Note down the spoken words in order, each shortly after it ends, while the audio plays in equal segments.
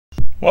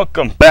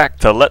Welcome back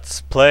to Let's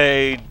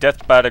Play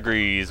Death by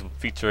Degrees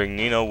featuring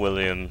Nina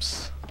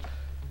Williams.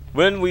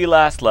 When we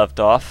last left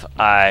off,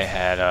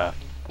 I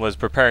was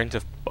preparing to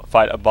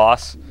fight a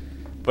boss,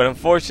 but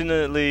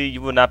unfortunately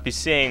you will not be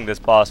seeing this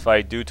boss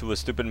fight due to a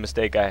stupid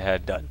mistake I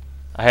had done.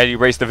 I had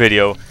erased the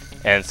video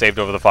and saved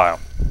over the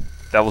file.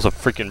 That was a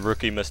freaking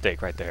rookie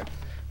mistake right there.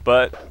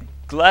 But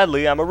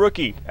gladly, I'm a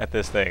rookie at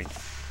this thing.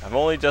 I've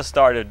only just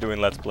started doing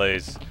Let's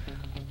Plays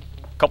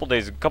a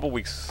couple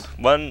weeks,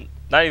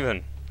 not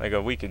even like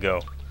a week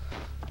ago.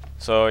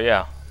 So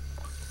yeah,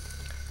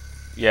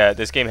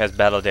 this game has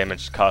battle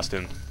damage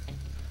costume.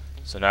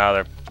 So now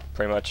they're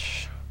pretty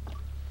much,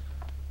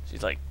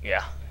 she's like,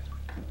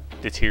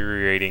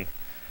 deteriorating.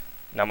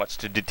 Not much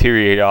to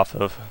deteriorate off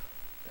of,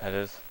 that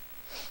is.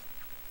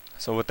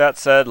 So with that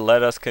said,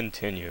 let us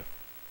continue.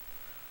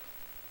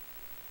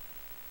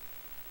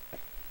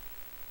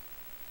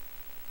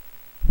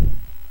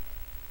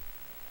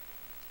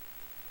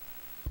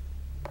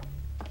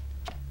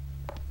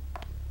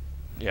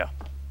 Yeah.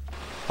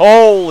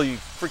 Holy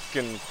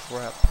freaking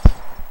crap.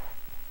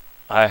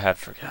 I had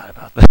forgot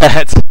about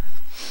that.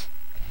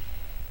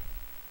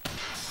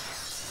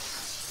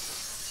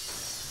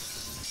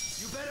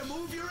 You better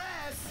move your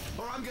ass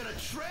or I'm gonna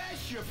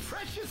trash your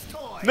precious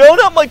toy. No,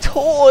 not my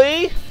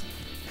toy! God,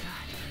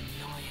 you're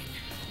annoying.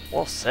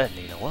 Well said,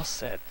 Nina, well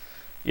said.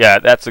 Yeah,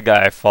 that's the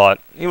guy I fought.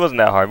 He wasn't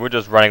that hard. We're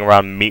just running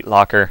around Meat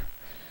Locker.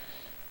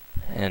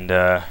 And,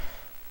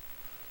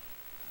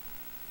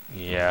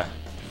 yeah.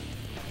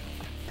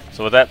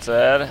 So with that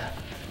said,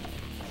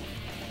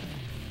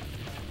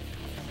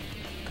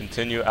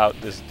 continue out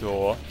this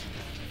door.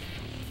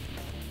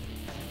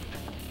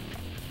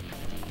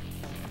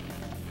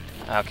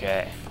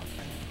 Okay.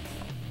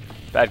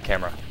 Bad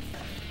camera.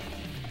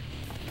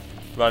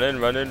 Run in,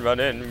 run in, run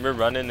in. We're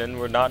running and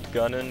we're not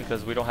gunning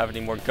because we don't have any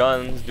more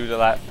guns due to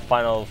that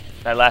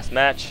last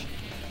match.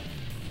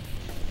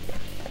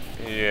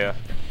 Yeah.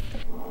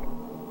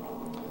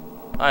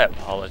 I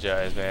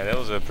apologize, man. It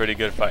was a pretty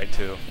good fight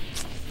too.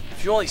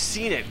 If you only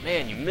seen it,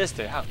 man, you missed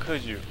it. How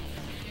could you?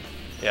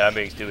 Yeah, I'm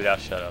being stupid. I'll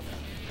shut up.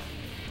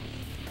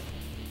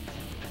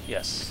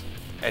 Yes.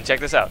 And check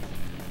this out.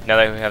 Now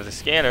that we have the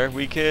scanner,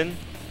 we can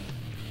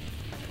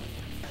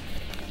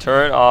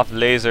turn off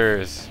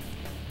lasers.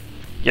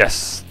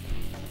 Yes.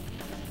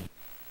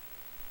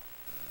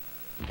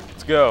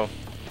 Let's go.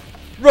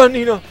 Run,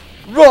 Nina!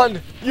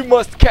 Run! You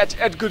must catch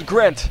Edgar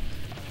Grant.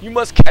 You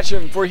must catch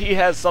him, for he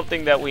has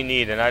something that we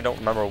need, and I don't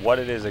remember what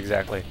it is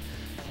exactly.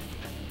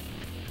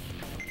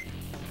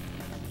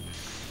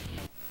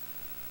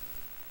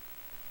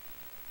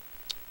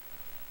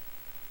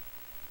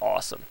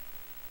 Awesome.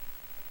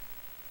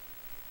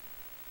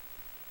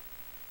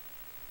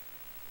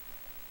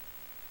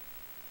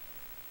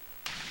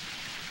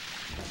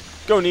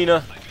 Go,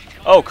 Nina.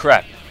 Oh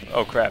crap.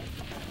 Oh crap.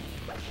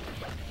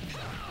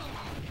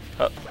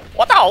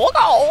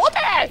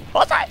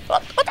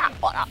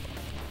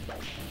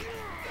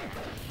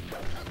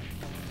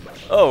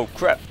 Oh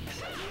crap.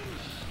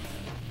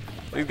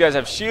 These guys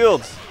have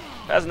shields.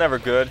 That's never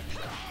good.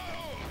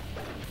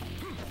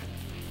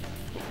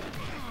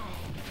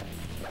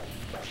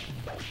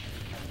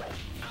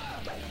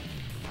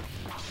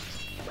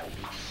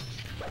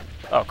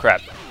 Oh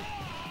crap.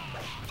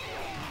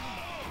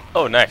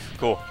 Oh, knife.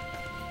 Cool.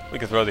 We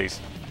can throw these.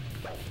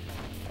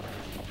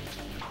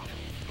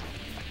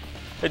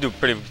 They do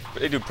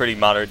pretty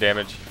moderate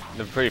damage.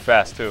 They're pretty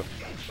fast too,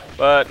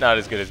 but not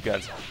as good as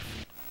guns.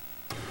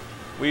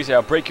 We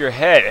shall break your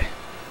head.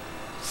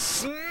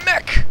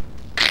 Smack.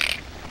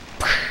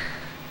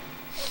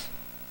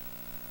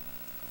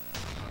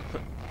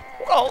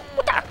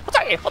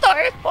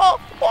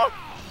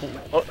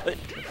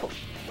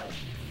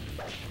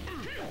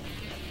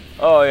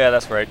 Oh yeah,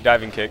 that's right.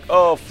 Diving kick.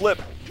 Oh,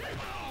 flip.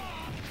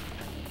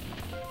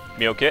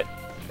 Meal kit,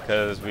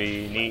 because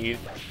we need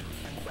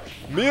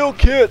meal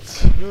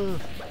kits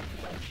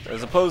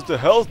as opposed to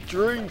health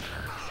drink,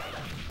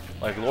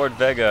 like Lord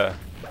Vega,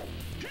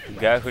 the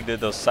guy who did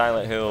those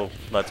Silent Hill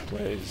Let's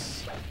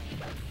Plays.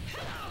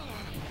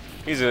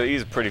 He's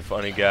a pretty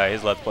funny guy.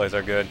 His Let's Plays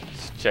are good.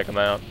 Just check him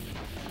out.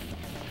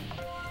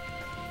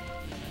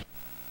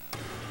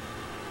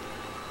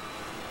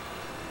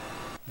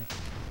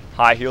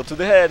 High heel to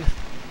the head.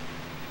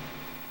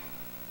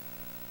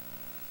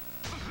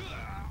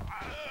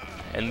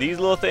 And these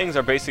little things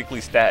are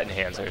basically stat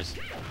enhancers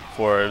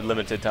for a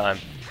limited time.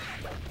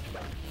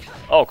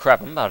 Oh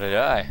crap, I'm about to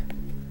die.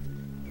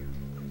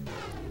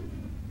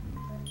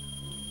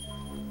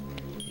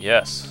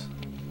 Yes.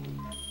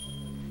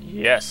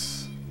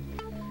 Yes.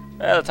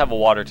 Let's have a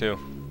water too.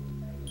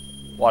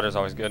 Water's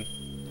always good.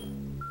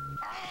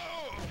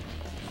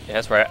 Yeah,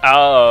 that's right.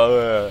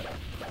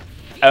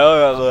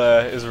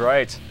 Is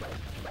right.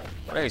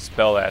 How do you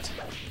spell that?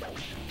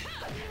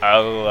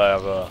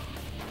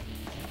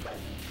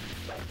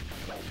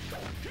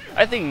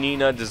 I think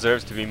Nina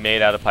deserves to be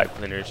made out of pipe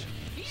cleaners.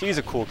 She's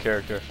a cool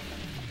character.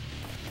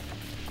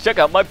 Check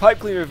out my pipe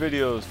cleaner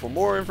videos for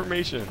more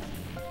information.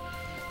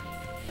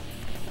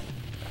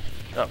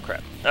 Oh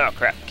crap. Oh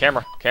crap.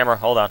 Camera,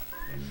 hold on.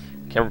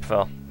 Camera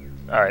fell.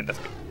 Alright, that's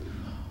good.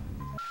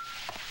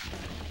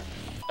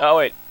 Oh,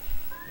 wait.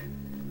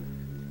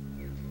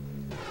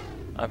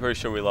 I'm pretty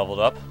sure we leveled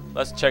up.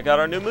 Let's check out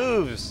our new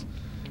moves.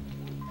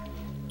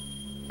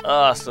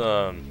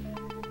 Awesome.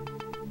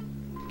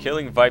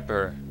 Killing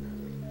Viper.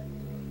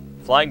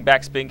 Flying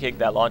back spin kick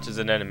that launches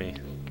an enemy.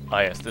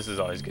 Ah, yes, this is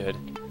always good.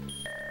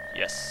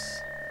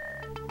 Yes.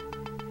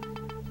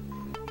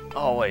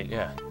 Oh, wait,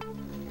 yeah.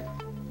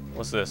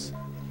 What's this?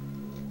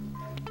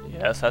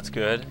 Yes, that's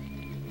good.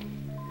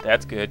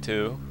 That's good,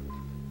 too.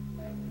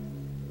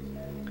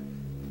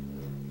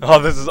 Oh,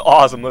 this is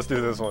awesome. Let's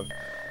do this one.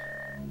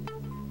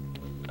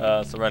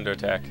 Surrender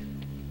attack.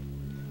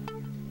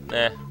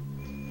 Nah.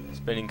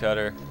 Spinning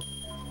cutter.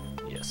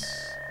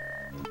 Yes.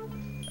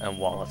 And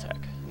wall attack.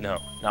 No,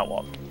 not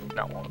wall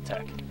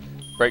attack.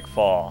 Break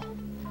fall.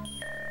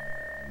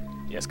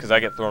 Yes, because I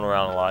get thrown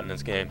around a lot in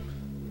this game.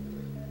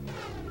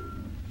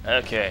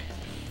 Okay.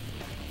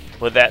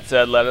 With that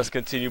said, let us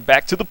continue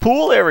back to the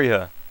pool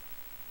area.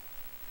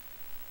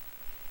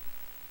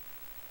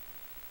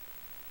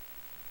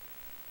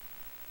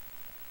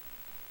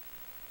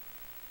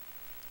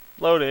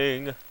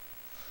 Loading.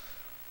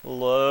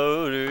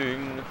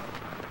 Loading.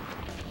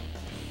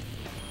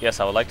 Yes,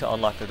 I would like to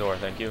unlock the door,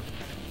 thank you.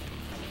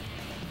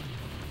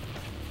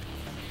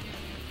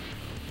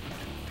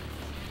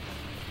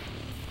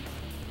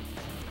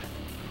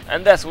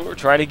 And that's what we're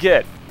trying to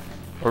get.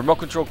 A remote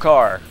control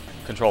car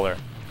controller.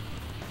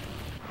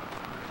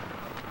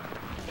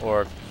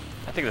 Or,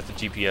 I think that's a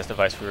GPS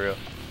device for real.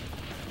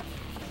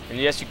 And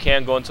yes, you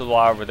can go into the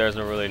water, but there's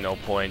really no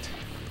point.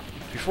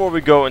 Before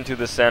we go into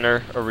the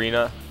center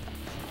arena,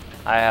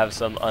 I have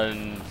some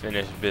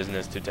unfinished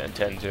business to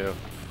attend to.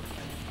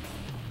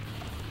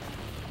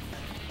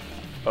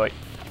 Oh wait.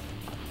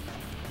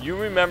 You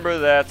remember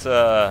that,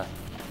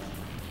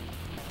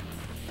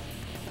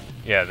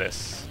 yeah,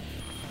 this.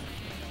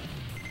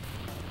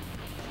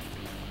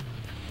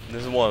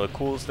 This is one of the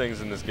coolest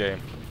things in this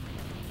game.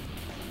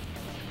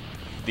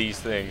 These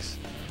things.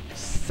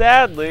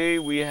 Sadly,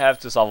 we have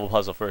to solve a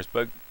puzzle first,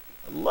 but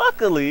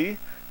luckily,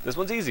 this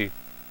one's easy.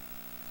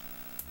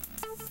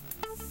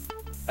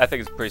 I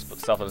think it's pretty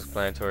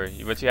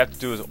self-explanatory. What you have to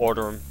do is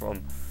order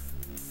them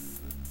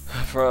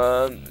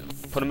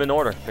put them in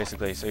order,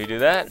 basically. So you do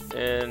that,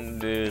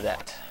 and do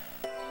that.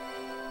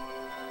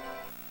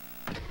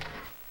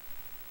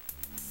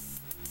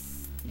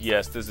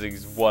 Yes, this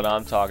is what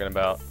I'm talking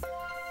about.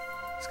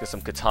 Let's get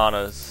some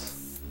katanas.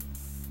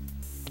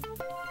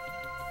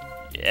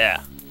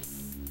 Yeah.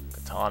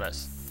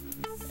 Katanas.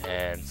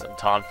 And some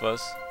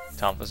tonfas.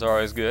 Tonfas are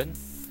always good.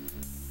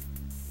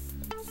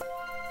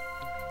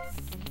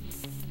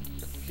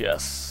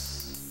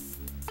 Yes.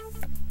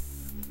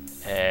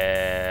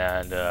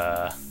 And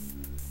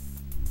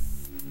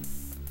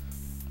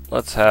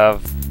let's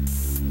have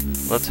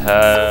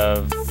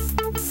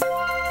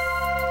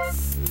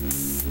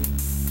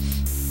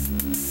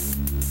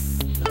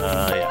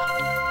yeah.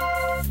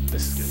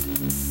 This is good.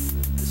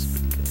 This is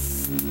pretty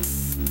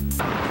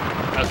good.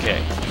 Okay.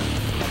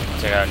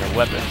 Check out your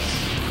weapons.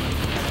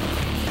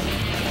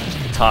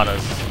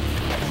 Katanas.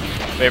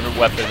 Favorite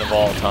weapon of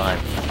all time.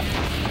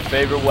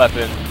 Favorite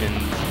weapon in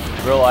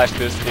real life.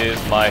 This is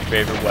my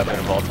favorite weapon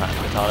of all time.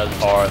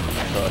 Katanas are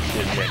the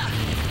shit thing.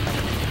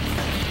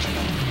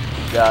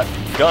 Got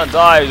guns.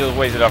 I just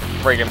wasted a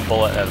friggin'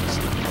 bullet at them.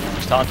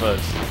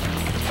 Tonfas.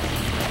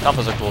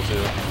 Tonfas are cool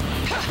too.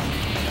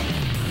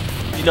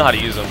 You know how to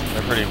use them.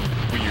 They're pretty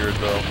weird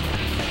though.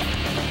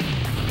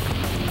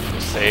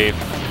 Save.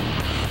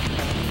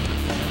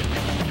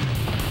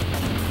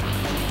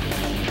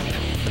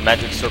 The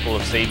magic circle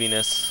of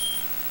saviness.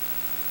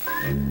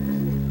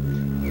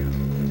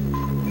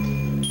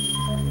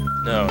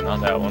 No, not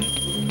that one.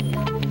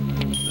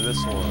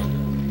 This one.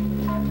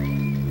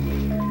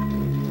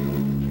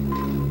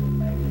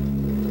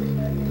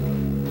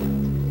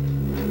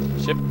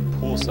 Ship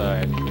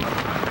poolside.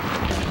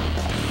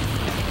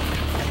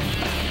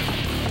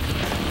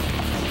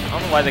 I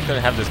don't know why they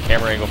couldn't have this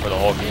camera angle for the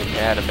whole game. They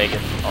had to make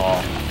it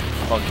all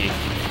funky.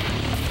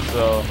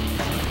 So,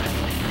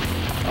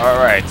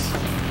 alright.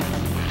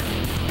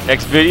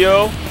 Next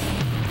video,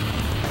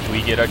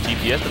 we get our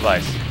GPS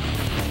device.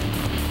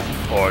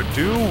 Or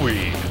do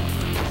we?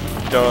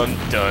 Dun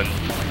dun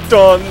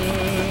dun!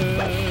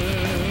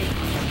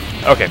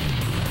 Okay.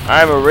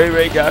 I'm a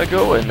Ray gotta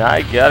go, and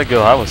I gotta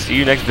go. I will see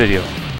you next video.